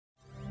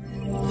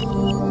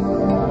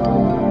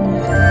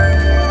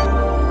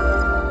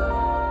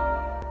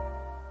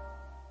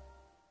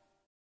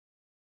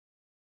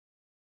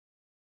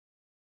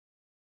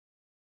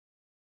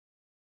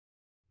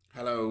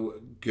Hello,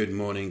 good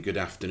morning, good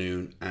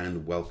afternoon,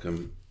 and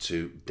welcome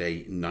to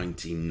day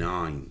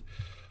 99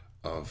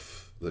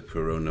 of the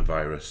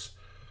Coronavirus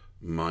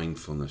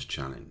Mindfulness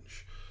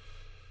Challenge.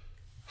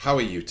 How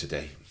are you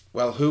today?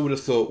 Well, who would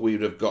have thought we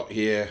would have got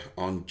here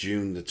on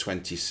June the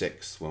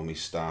 26th when we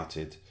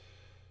started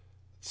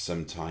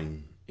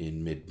sometime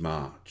in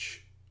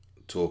mid-March,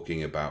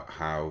 talking about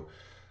how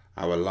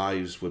our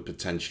lives would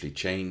potentially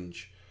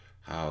change,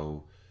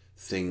 how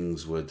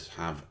things would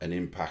have an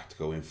impact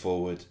going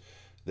forward.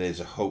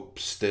 There's a hope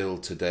still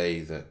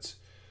today that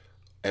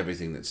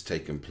everything that's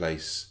taken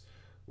place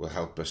will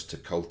help us to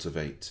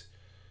cultivate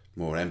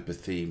more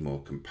empathy,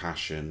 more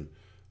compassion,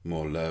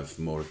 more love,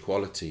 more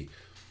equality.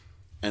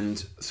 And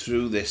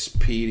through this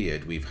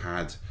period, we've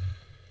had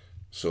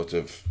sort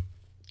of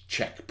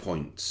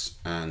checkpoints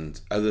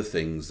and other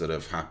things that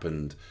have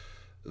happened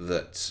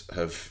that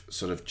have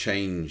sort of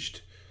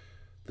changed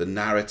the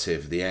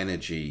narrative, the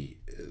energy,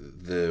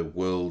 the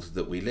world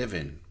that we live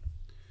in.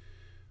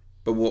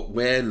 But what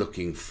we're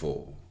looking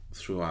for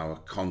through our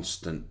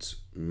constant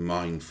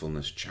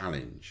mindfulness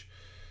challenge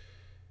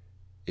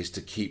is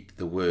to keep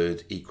the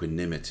word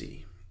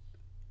equanimity.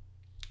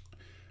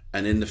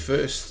 And in the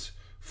first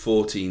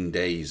 14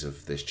 days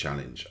of this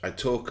challenge, I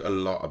talk a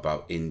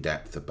lot in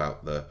depth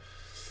about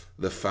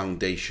the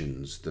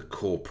foundations, the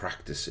core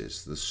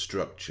practices, the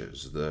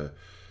structures, the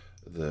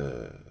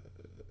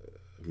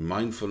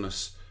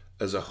mindfulness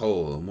as a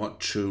whole, and what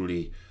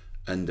truly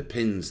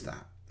underpins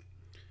that.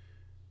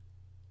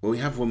 Well, we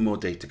have one more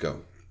day to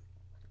go.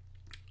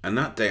 And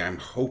that day I'm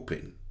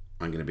hoping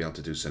I'm going to be able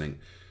to do something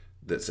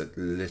that's a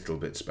little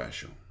bit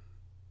special.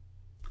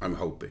 I'm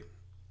hoping.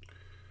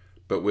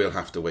 But we'll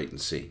have to wait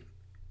and see,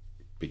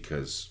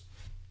 because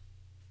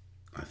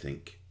I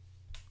think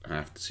I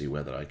have to see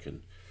whether I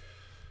can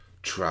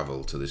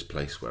travel to this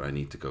place where I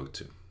need to go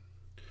to.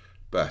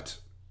 But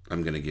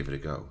I'm going to give it a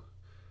go.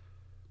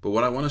 But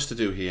what I want us to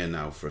do here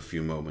now for a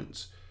few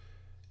moments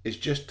is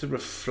just to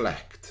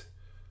reflect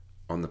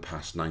on the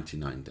past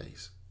 99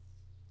 days.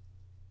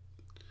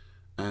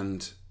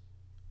 And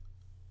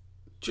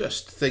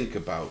just think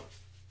about,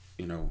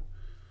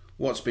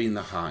 what's been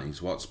the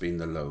highs, what's been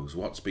the lows,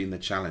 what's been the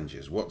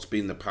challenges, what's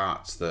been the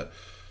parts that,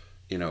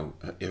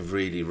 have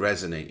really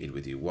resonated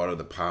with you. What are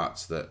the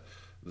parts that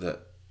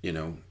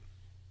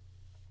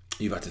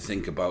you've had to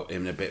think about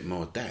in a bit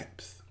more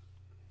depth?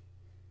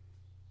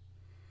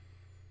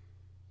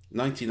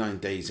 99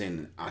 days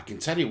in, I can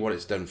tell you what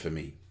it's done for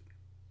me.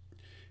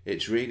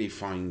 It's really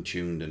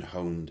fine-tuned and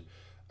honed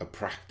a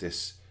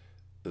practice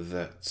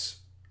that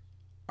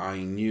I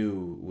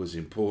knew was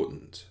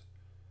important,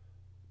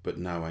 but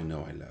now I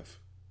know I love.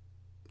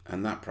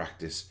 And that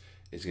practice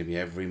is going to be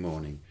every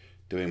morning,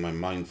 doing my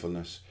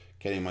mindfulness,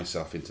 getting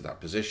myself into that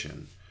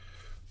position,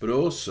 but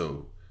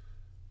also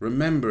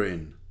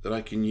remembering that I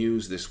can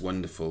use this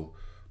wonderful,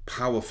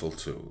 powerful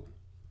tool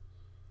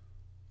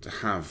to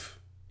have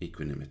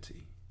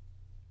equanimity.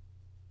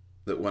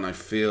 That when I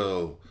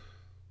feel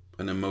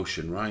an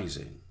emotion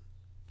rising,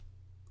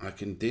 I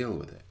can deal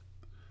with it.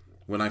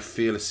 When I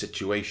feel a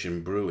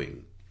situation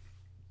brewing,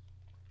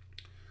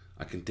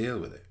 I can deal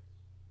with it.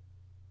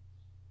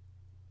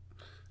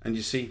 And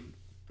you see,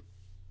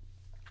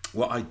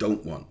 what I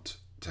don't want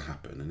to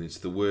happen, and it's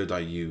the word I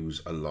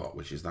use a lot,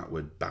 which is that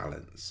word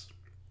balance.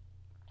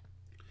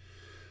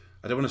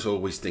 I don't want us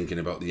always thinking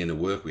about the inner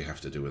work we have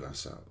to do with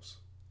ourselves,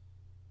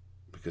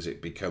 because it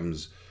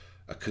becomes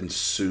a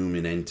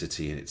consuming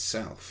entity in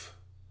itself.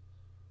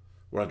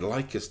 What I'd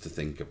like us to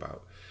think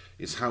about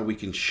is how we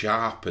can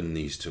sharpen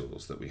these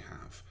tools that we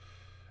have,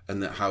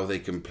 and that how they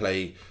can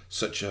play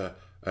such an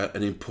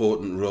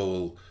important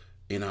role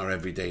in our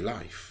everyday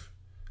life,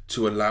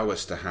 to allow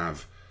us to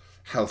have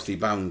healthy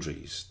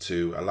boundaries,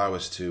 to allow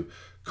us to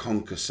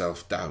conquer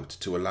self-doubt,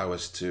 to allow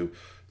us to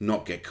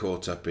not get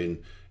caught up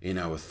in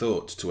our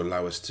thoughts, to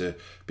allow us to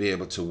be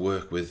able to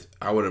work with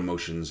our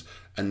emotions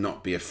and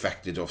not be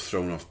affected or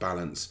thrown off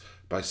balance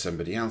by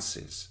somebody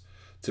else's.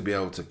 To be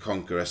able to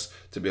conquer us,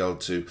 to be able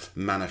to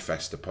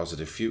manifest a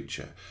positive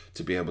future,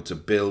 to be able to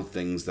build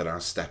things that are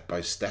step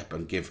by step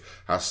and give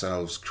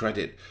ourselves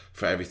credit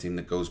for everything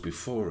that goes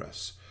before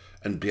us,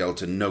 and be able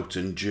to note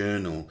and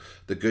journal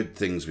the good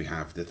things we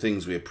have, the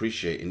things we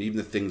appreciate, and even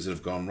the things that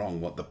have gone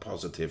wrong, what the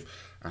positive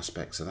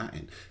aspects of that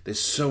in. There's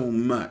so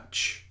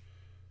much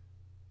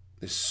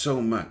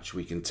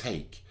we can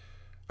take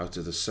out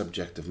of the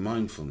subject of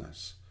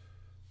mindfulness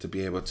to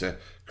be able to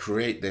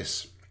create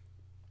this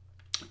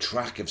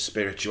track of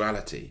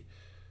spirituality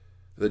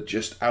that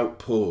just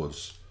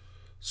outpours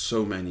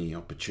so many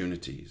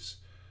opportunities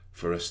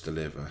for us to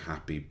live a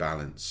happy,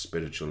 balanced,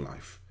 spiritual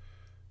life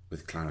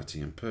with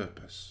clarity and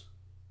purpose.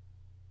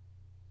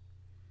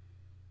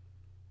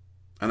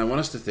 And I want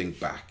us to think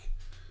back,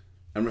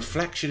 and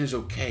reflection is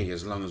okay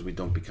as long as we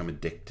don't become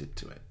addicted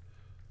to it,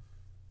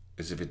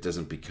 as if it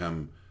doesn't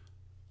become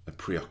a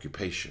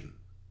preoccupation.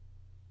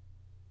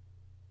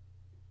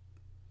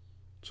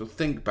 So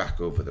think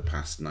back over the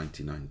past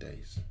 99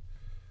 days.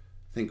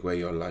 Think where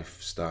your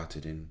life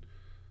started in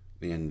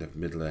the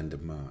middle end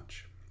of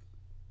March.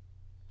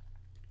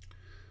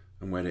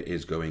 and where it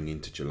is going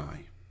into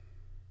July.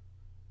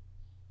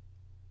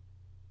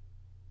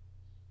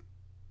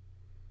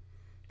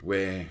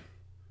 We're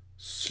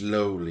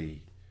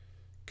slowly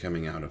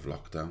coming out of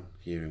lockdown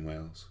here in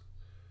Wales.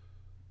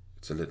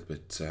 It's a little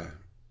bit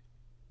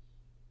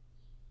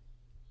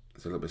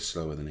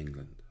slower than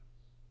England.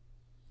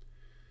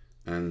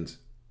 And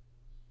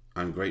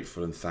I'm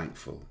grateful and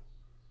thankful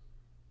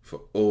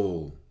for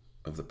all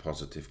of the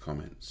positive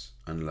comments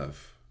and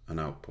love and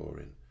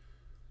outpouring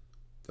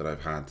that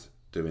I've had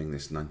doing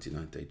this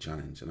 99-day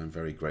challenge, and I'm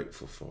very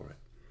grateful for it.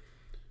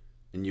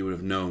 And you would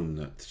have known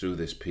that through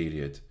this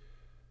period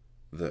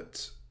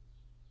that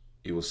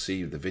you will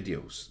see the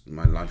videos.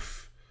 My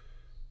life,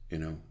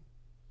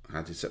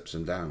 had its ups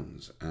and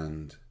downs,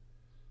 and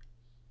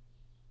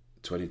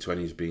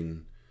 2020 has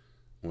been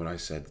what I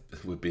said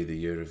would be the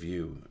year of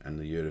you and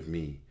the year of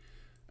me,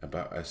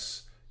 about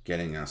us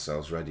getting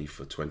ourselves ready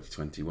for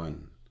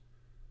 2021.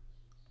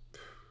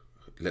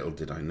 Little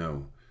did I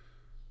know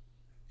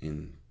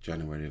in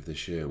January of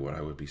this year what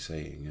I would be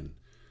saying, and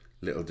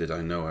little did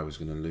I know I was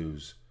going to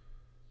lose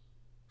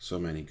so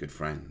many good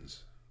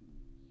friends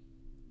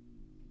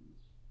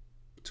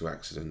to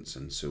accidents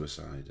and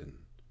suicide and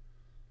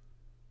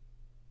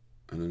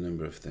a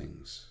number of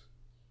things.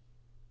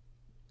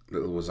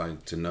 Little was I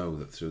to know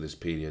that through this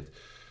period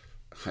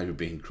I would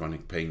be in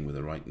chronic pain with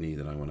a right knee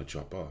that I want to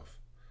chop off.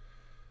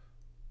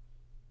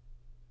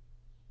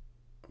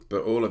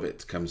 But all of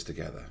it comes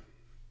together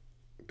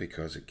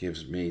because it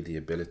gives me the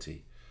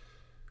ability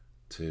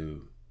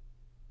to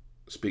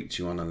speak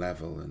to you on a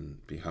level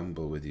and be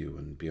humble with you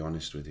and be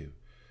honest with you,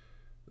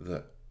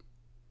 that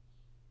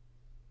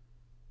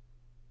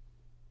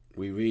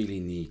we really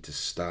need to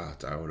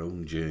start our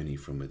own journey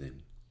from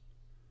within.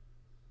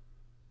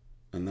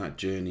 And that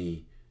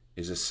journey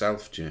is a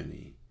self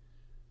journey,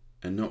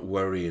 and not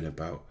worrying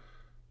about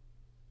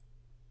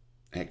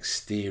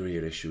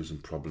exterior issues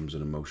and problems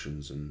and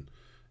emotions and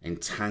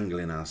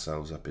entangling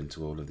ourselves up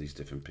into all of these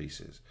different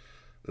pieces.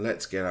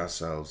 Let's get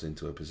ourselves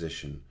into a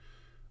position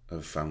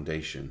of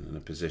foundation and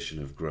a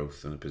position of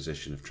growth and a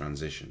position of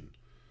transition.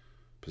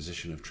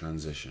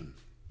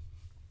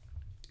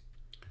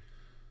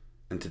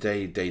 And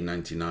today, day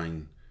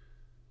 99,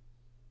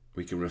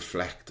 we can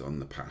reflect on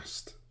the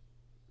past.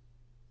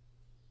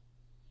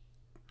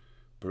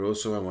 But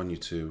also I want you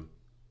to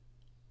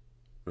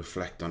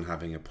reflect on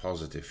having a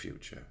positive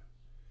future,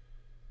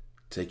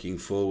 taking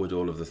forward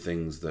all of the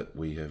things that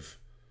we have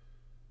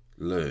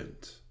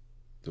learned,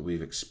 that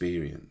we've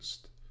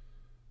experienced,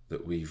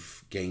 that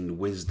we've gained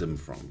wisdom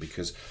from.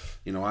 Because,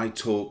 I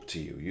talk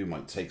to you, you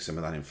might take some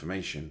of that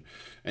information,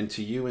 and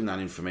to you in that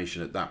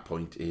information at that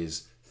point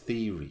is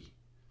theory.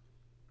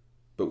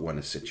 But when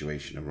a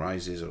situation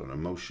arises or an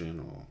emotion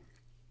or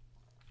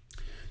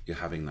you're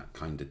having that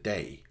kind of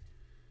day,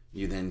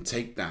 you then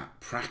take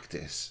that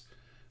practice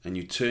and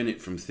you turn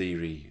it from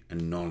theory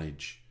and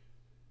knowledge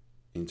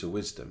into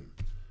wisdom,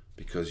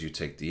 because you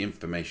take the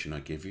information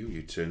I give you,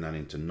 you turn that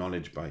into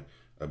knowledge by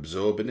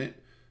absorbing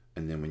it,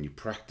 and then when you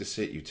practice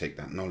it, you take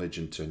that knowledge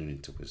and turn it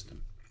into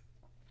wisdom.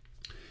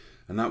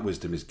 And that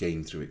wisdom is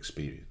gained through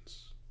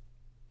experience.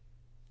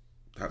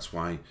 That's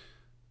why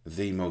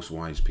the most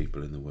wise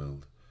people in the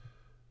world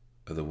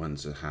are the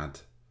ones that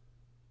had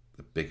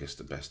the biggest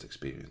and best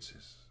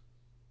experiences.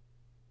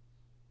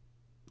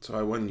 So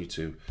I want you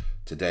to,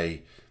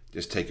 today,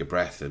 just take a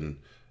breath and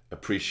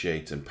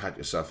appreciate and pat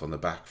yourself on the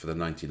back for the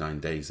 99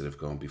 days that have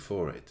gone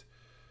before it.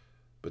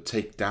 But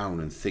take down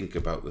and think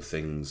about the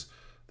things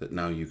that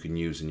now you can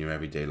use in your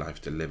everyday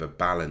life to live a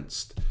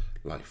balanced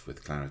life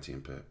with clarity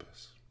and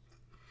purpose.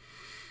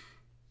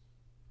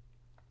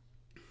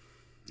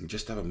 And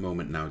just have a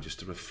moment now just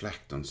to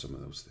reflect on some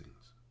of those things.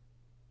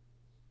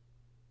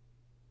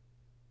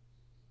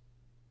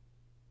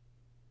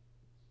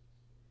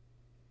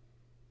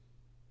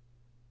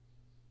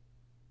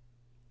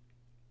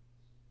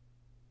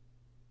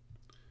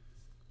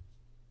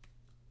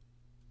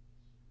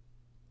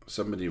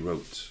 Somebody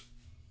wrote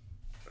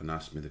and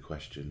asked me the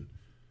question,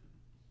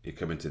 you're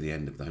coming to the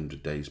end of the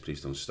 100 days,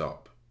 please don't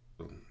stop.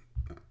 Well,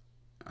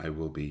 I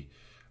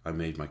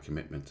made my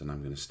commitment and I'm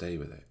going to stay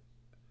with it.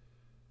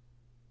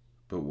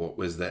 But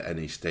was there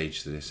any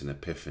stage to this, an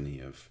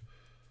epiphany of,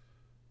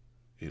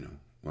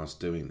 whilst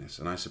doing this?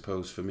 And I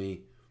suppose for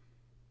me,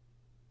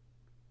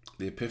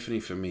 the epiphany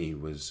for me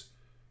was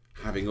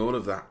having all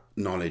of that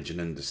knowledge and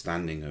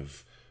understanding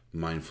of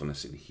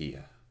mindfulness in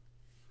here,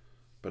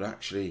 but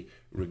actually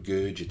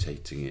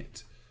regurgitating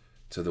it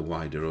to the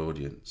wider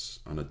audience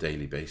on a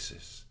daily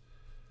basis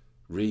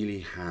really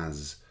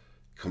has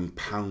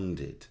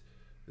compounded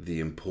the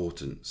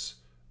importance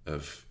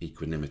of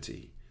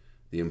equanimity,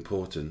 the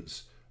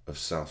importance of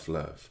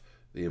self-love,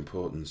 the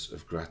importance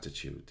of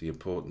gratitude, the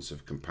importance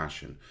of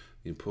compassion,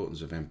 the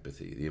importance of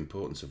empathy, the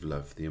importance of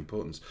love, the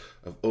importance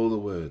of all the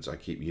words I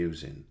keep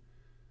using.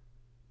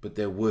 But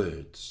they're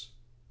words.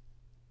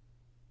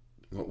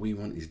 What we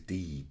want is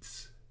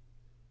deeds.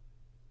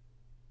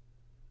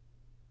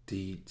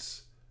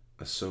 Deeds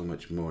are so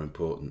much more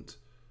important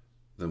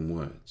than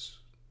words.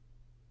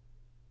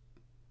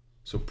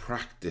 So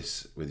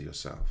practice with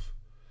yourself.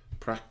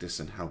 practice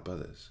and help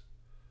others.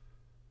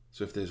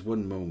 So if there's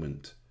one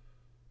moment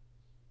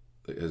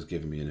that has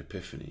given me an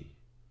epiphany,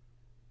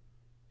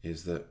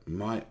 is that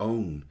my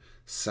own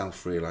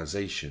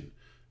self-realization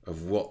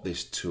of what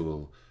this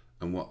tool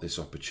and what this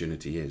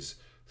opportunity is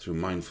through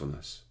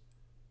mindfulness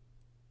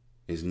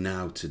is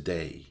now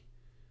today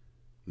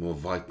more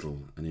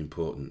vital and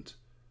important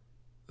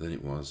than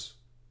it was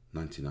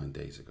 99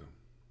 days ago.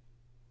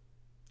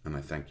 And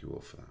I thank you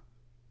all for that.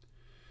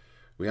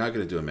 We are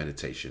going to do a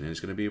meditation, and it's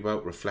going to be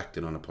about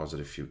reflecting on a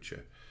positive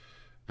future.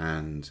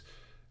 And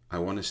I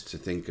want us to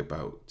think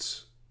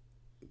about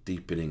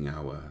deepening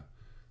our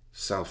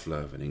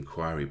self-love and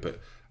inquiry, but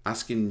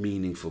asking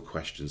meaningful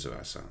questions of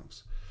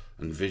ourselves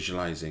and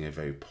visualizing a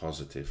very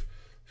positive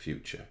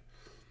future.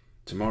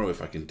 Tomorrow,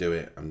 if I can do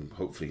it, I'm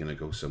hopefully going to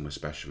go somewhere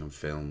special and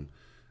film,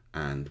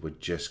 and we're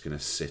just going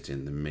to sit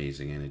in the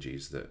amazing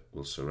energies that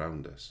will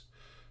surround us.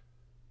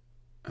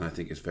 And I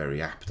think it's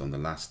very apt on the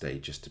last day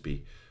just to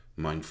be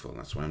mindful.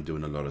 That's why I'm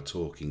doing a lot of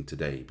talking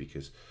today,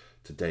 because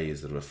today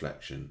is the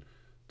reflection.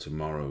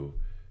 Tomorrow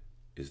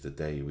is the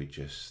day we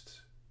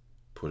just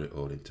put it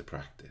all into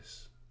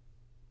practice.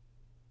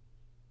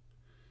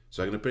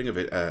 So I'm going to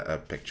bring a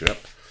picture up,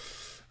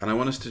 and I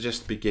want us to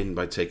just begin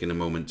by taking a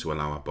moment to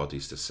allow our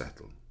bodies to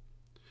settle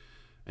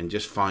and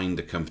just find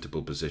a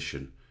comfortable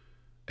position.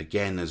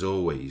 Again, as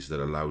always, that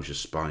allows your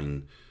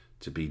spine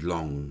to be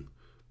long,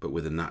 but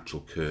with a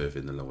natural curve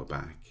in the lower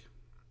back.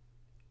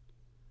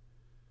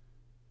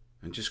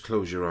 And just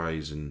close your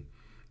eyes and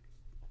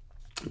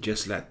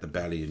just let the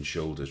belly and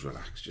shoulders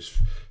relax. Just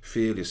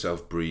feel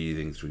yourself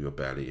breathing through your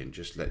belly and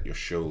just let your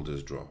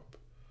shoulders drop.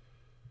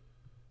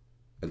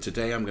 And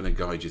today I'm going to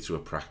guide you through a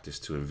practice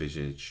to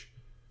envisage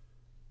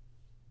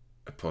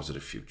a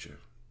positive future.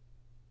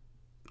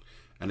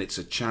 And it's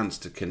a chance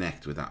to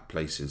connect with that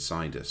place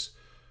inside us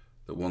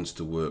that wants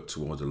to work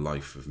toward a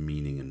life of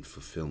meaning and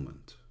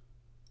fulfillment.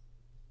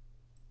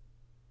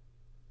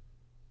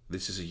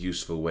 This is a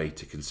useful way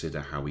to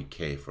consider how we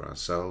care for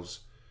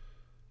ourselves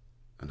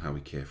and how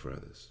we care for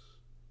others.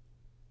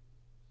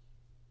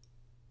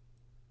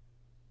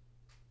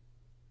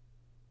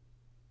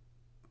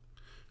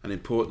 And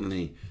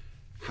importantly,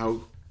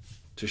 how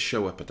to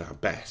show up at our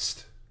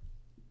best,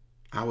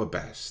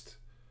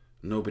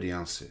 nobody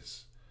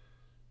else's,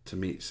 to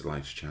meet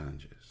life's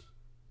challenges.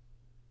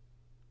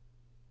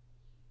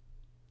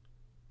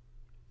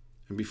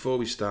 And before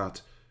we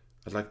start,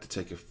 I'd like to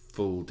take a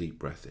full deep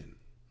breath in.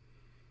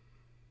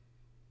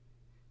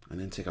 And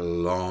then take a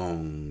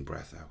long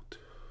breath out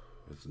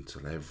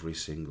until every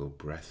single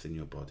breath in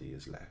your body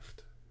is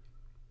left.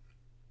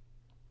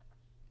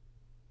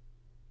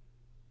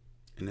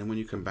 And then when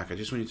you come back, I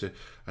just want you to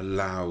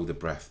allow the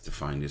breath to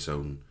find its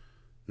own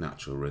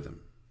natural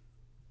rhythm.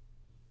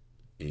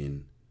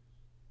 In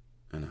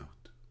and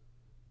out.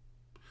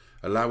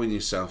 Allowing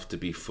yourself to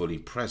be fully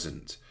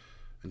present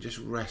and just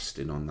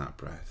resting on that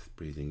breath,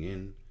 breathing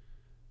in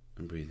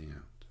and breathing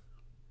out.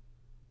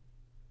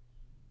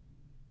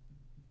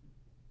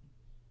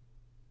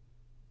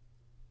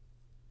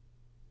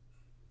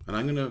 And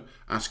I'm going to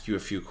ask you a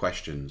few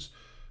questions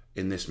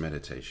in this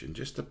meditation,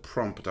 just to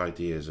prompt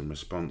ideas and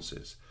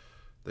responses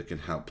that can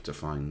help to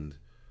find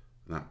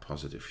that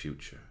positive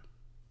future.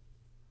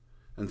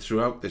 And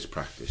throughout this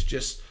practice,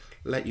 just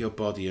let your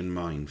body and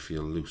mind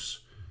feel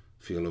loose,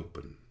 feel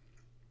open.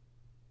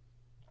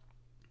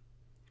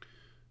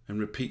 And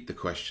repeat the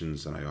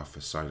questions that I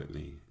offer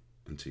silently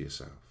and to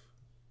yourself.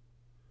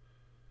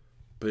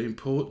 But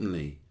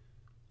importantly,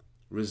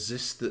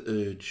 resist the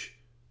urge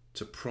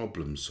to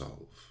problem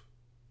solve.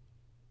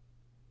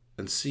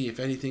 And see if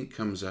anything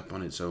comes up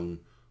on its own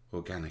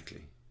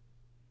organically.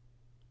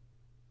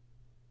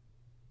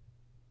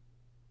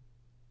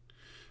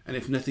 And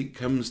if nothing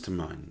comes to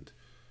mind,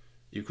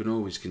 you can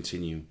always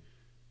continue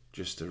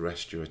just to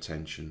rest your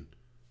attention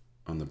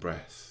on the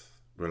breath,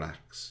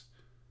 relax,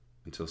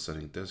 until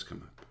something does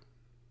come up.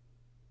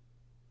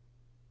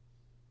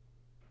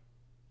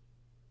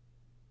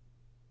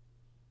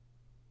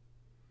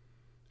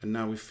 And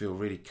now we feel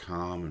really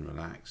calm and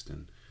relaxed,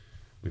 and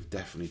we've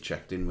definitely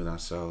checked in with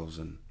ourselves,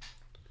 and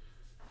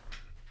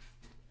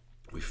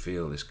we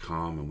feel this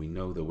calm, and we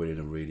know that we're in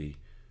a really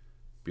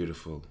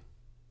beautiful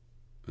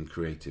and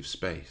creative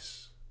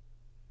space.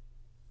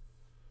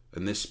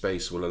 And this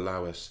space will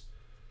allow us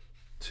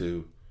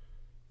to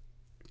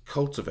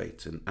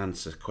cultivate and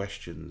answer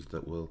questions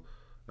that will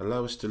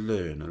allow us to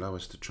learn, allow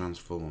us to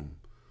transform,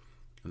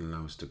 and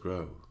allow us to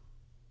grow.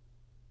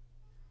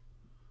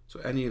 So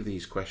any of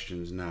these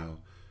questions now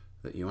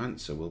that you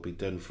answer will be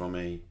done from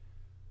a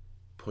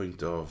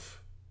point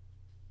of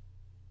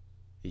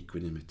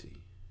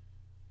equanimity.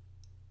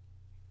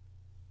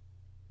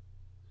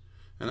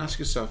 And ask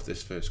yourself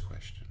this first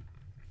question.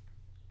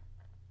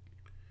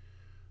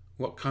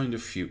 What kind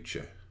of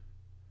future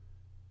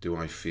do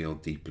I feel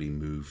deeply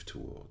moved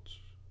towards?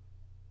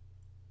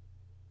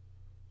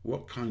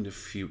 What kind of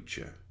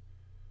future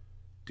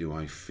do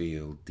I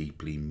feel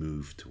deeply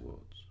moved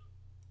towards?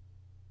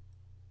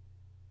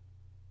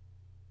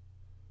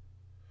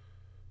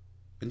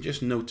 And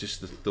just notice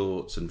the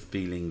thoughts and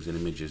feelings and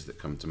images that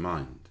come to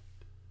mind.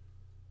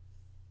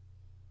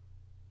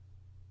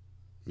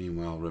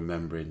 Meanwhile,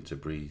 remembering to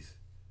breathe.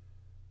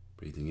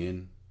 Breathing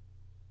in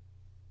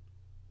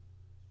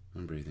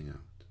and breathing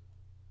out.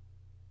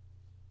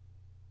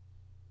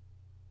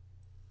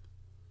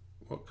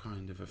 What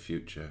kind of a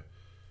future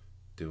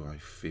do I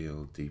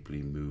feel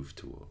deeply moved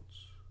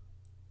towards?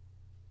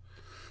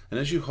 And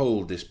as you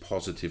hold this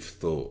positive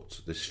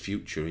thought, this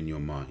future in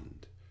your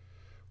mind,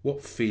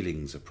 what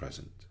feelings are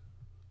present?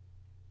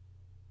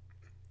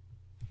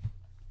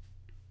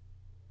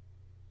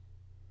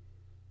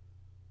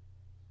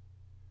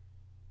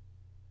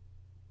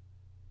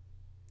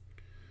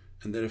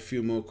 And there are a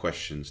few more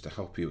questions to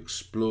help you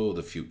explore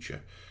the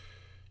future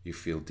you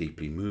feel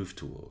deeply moved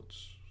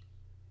towards.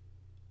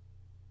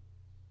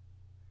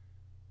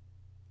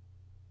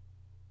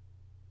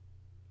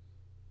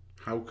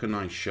 How can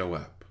I show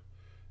up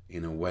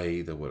in a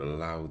way that will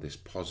allow this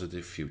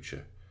positive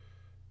future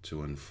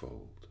to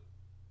unfold?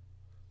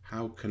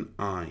 How can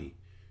I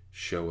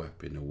show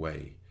up in a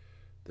way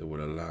that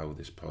will allow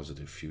this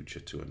positive future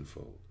to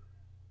unfold?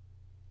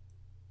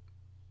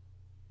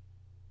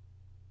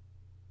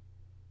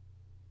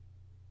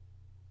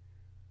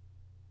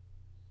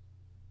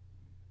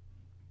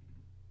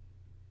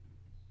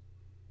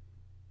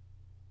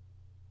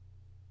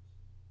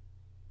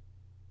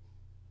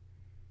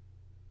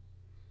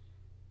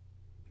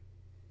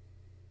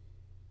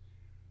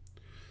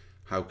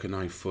 How can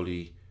I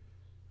fully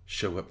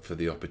show up for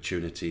the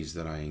opportunities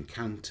that I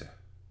encounter?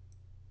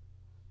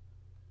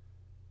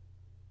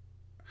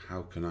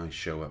 How can I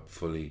show up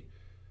fully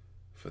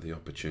for the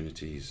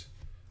opportunities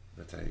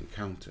that I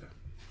encounter?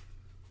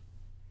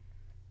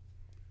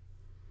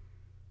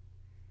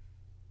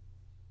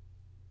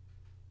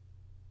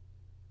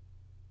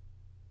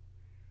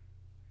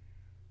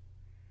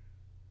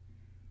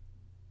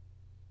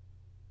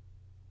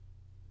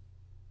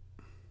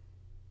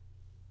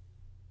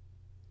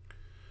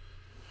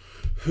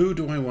 Who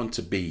do I want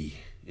to be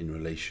in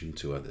relation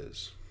to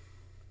others?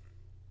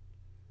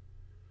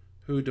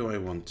 Who do I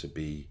want to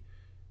be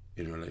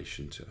in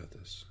relation to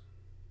others?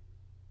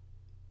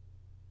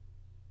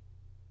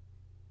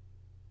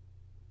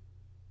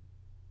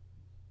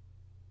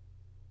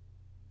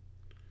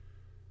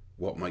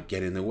 What might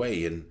get in the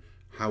way, and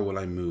how will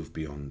I move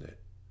beyond it?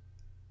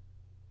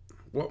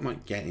 What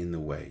might get in the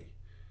way,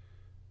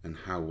 and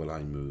how will I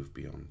move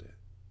beyond it?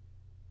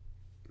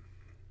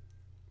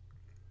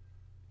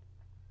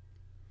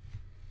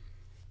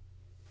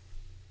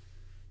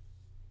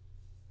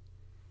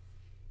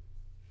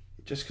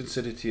 Just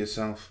consider to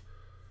yourself,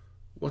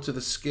 what are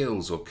the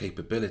skills or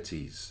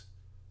capabilities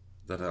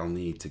that I'll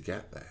need to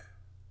get there?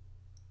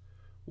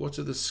 What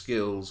are the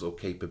skills or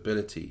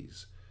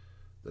capabilities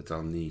that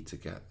I'll need to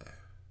get there?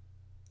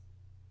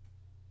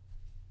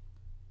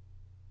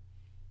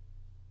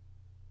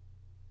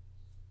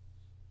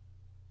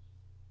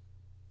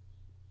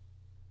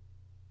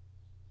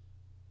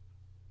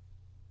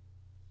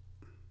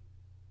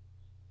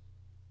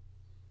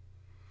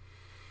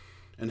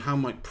 And how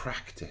might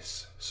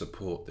practice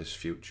support this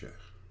future?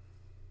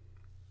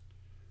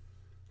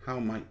 How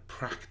might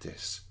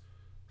practice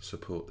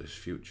support this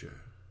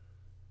future?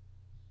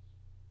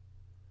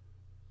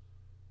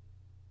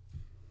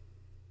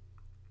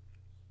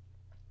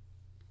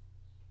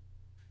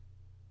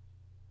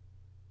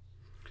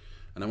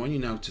 And I want you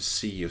now to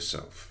see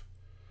yourself.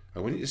 I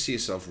want you to see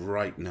yourself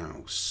right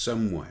now,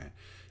 somewhere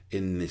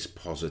in this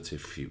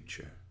positive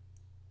future.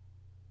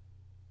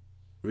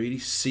 Really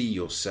see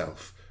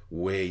yourself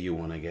where you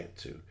want to get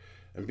to,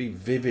 and be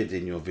vivid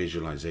in your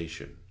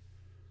visualization.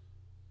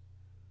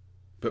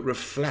 But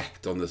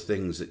reflect on the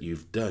things that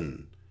you've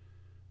done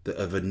that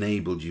have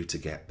enabled you to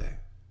get there.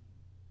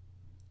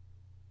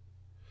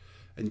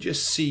 And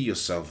just see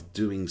yourself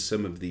doing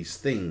some of these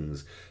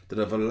things that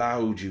have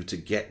allowed you to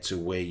get to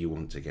where you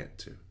want to get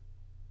to.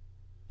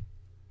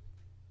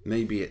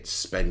 Maybe it's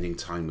spending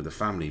time with the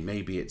family.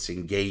 Maybe it's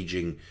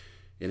engaging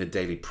in a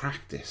daily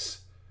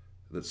practice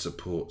that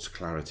supports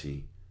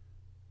clarity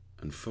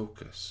and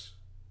focus.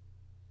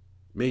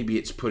 Maybe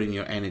it's putting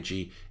your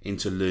energy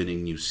into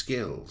learning new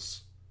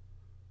skills.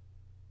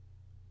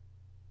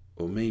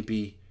 Or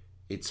maybe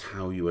it's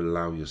how you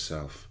allow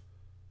yourself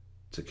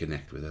to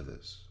connect with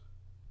others.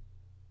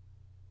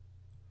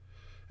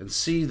 And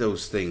see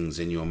those things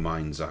in your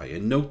mind's eye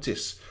and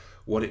notice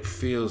what it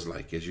feels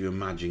like as you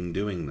imagine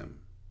doing them.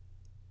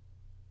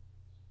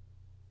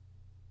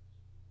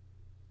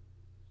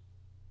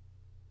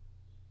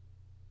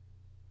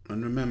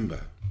 And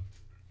remember,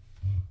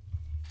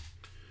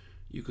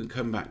 you can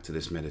come back to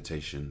this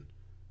meditation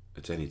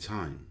at any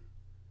time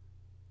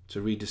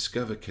to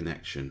rediscover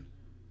connection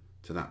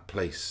to that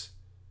place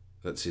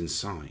that's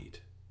inside,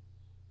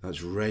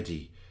 that's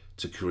ready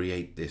to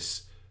create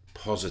this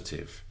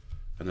positive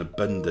and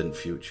abundant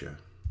future.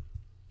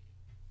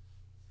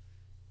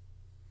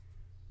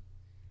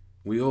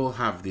 We all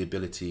have the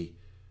ability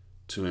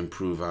to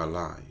improve our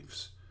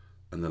lives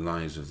and the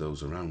lives of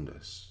those around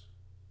us.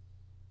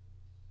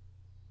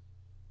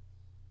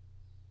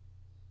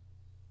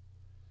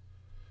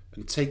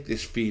 And take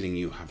this feeling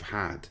you have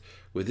had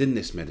within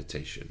this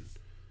meditation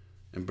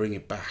and bring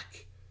it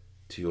back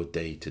to your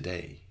day to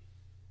day.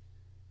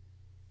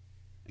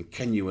 And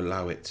can you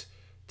allow it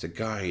to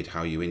guide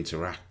how you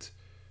interact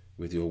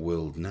with your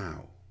world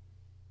now?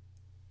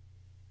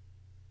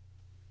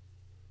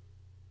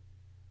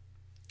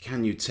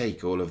 Can you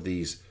take all of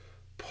these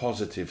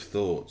positive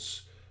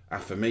thoughts,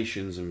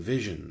 affirmations and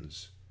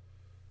visions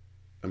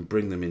and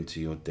bring them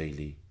into your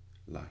daily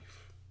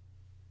life?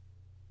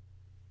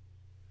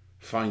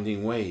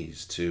 Finding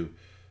ways to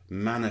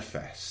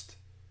manifest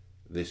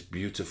this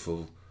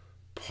beautiful,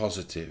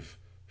 positive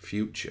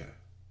future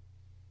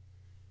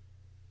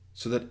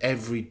so that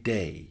every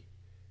day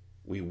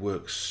we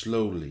work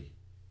slowly,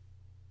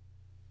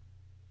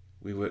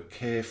 we work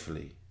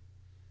carefully,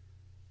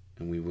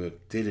 and we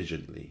work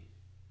diligently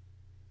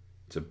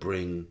to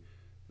bring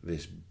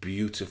this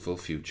beautiful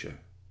future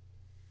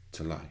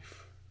to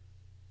life.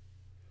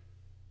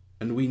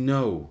 And we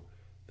know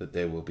that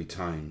there will be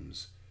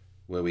times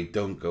where we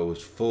don't go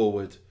as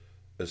forward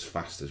as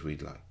fast as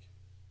we'd like.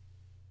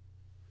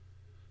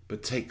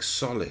 But take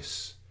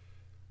solace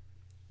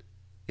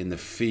in the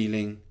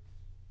feeling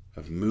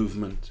of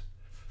movement.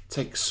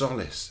 Take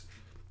solace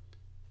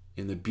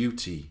in the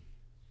beauty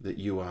that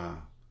you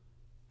are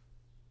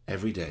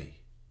every day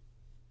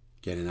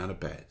getting out of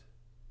bed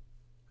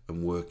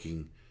and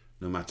working,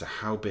 no matter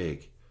how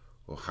big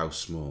or how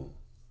small,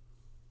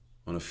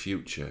 on a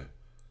future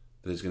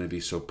that is going to be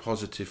so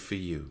positive for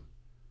you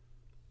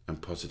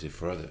and positive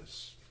for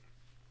others.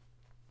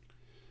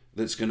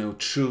 That's going to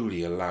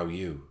truly allow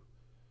you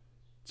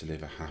to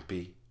live a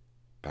happy,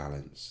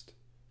 balanced,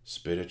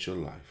 spiritual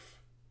life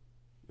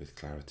with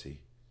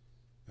clarity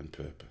and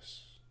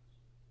purpose.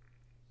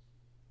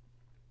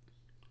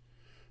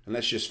 And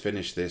let's just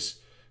finish this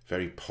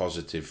very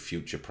positive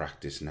future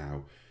practice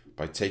now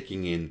by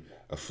taking in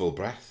a full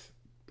breath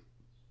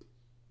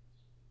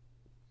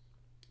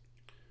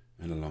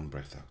and a long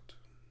breath out.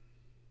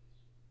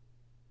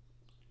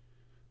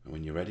 And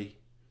when you're ready,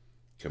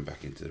 come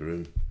back into the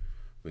room,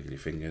 wiggle your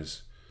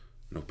fingers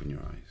and open your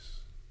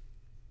eyes.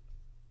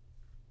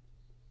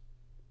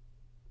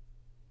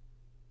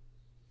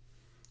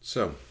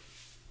 So,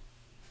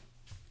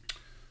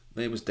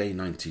 there was day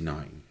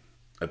 99,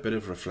 a bit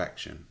of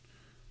reflection,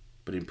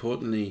 but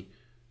importantly,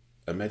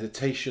 a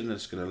meditation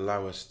that's going to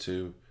allow us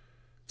to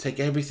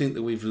take everything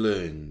that we've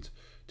learned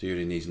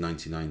during these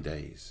 99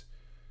 days,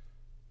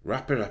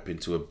 wrap it up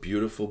into a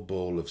beautiful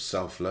ball of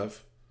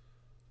self-love,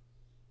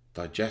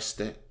 digest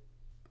it,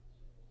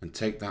 and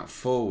take that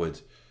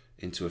forward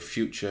into a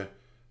future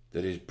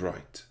that is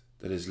bright,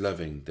 that is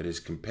loving, that is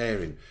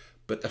comparing,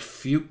 but a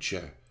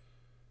future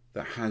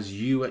that has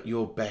you at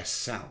your best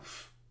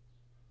self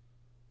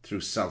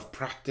through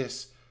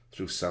self-practice,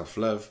 through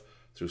self-love,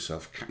 through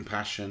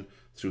self-compassion,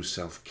 through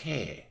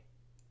self-care,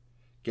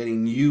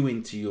 getting you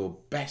into your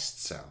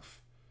best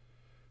self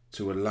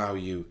to allow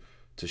you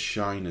to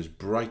shine as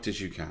bright as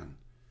you can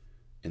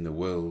in the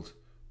world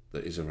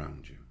that is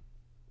around you.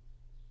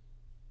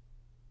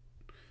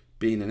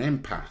 Being an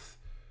empath,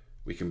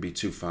 we can be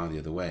too far the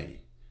other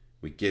way.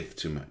 We give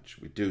too much,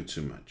 we do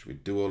too much, we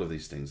do all of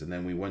these things, and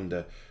then we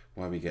wonder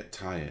why we get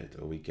tired,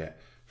 or we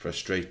get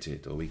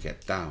frustrated, or we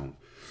get down,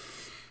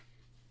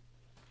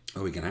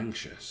 or we get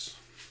anxious.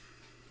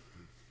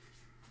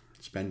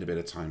 Spend a bit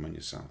of time on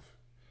yourself.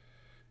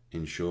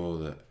 Ensure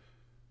that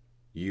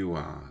you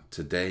are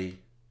today,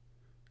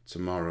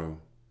 tomorrow,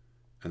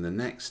 and the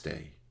next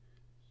day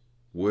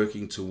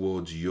working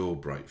towards your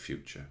bright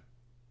future.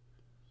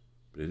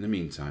 But in the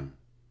meantime,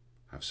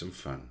 have some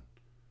fun,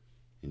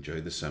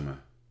 enjoy the summer,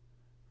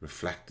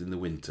 reflect in the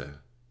winter,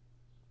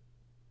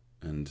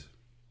 and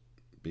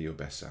be your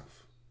best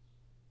self.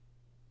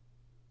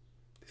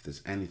 If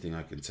there's anything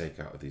I can take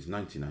out of these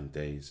 99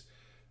 days,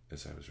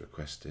 as I was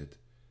requested,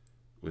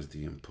 was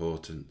the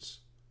importance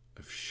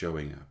of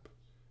showing up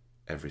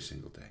every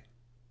single day.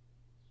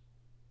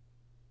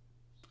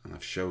 And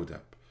I've showed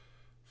up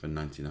for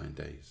 99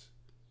 days.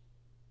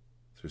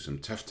 Through some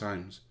tough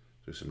times,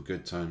 through some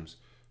good times,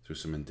 through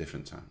some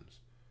indifferent times.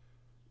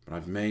 But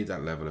I've made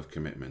that level of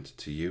commitment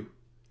to you,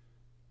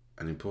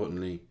 and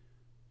importantly,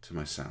 to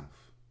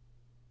myself,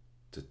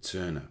 to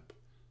turn up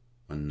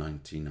on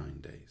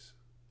 99 days.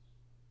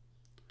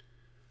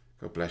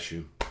 God bless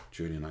you.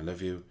 Julian, I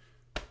love you.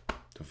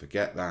 Don't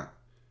forget that.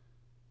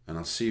 And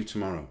I'll see you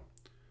tomorrow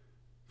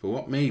for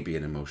what may be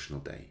an emotional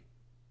day,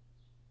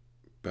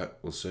 but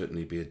will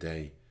certainly be a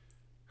day,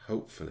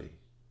 hopefully,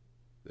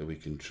 that we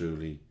can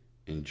truly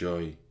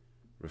enjoy,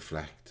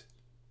 reflect,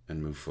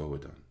 and move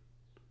forward on.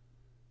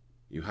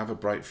 You have a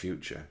bright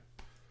future,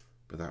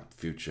 but that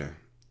future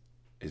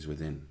is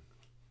within,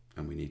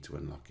 and we need to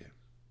unlock it.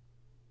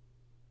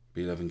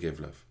 Be love and give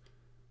love,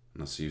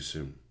 and I'll see you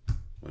soon,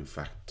 or in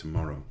fact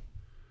tomorrow,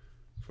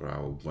 for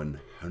our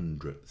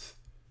 100th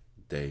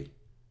day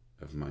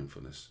of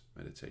mindfulness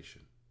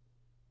meditation.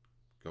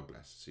 God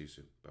bless. See you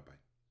soon.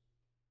 Bye-bye.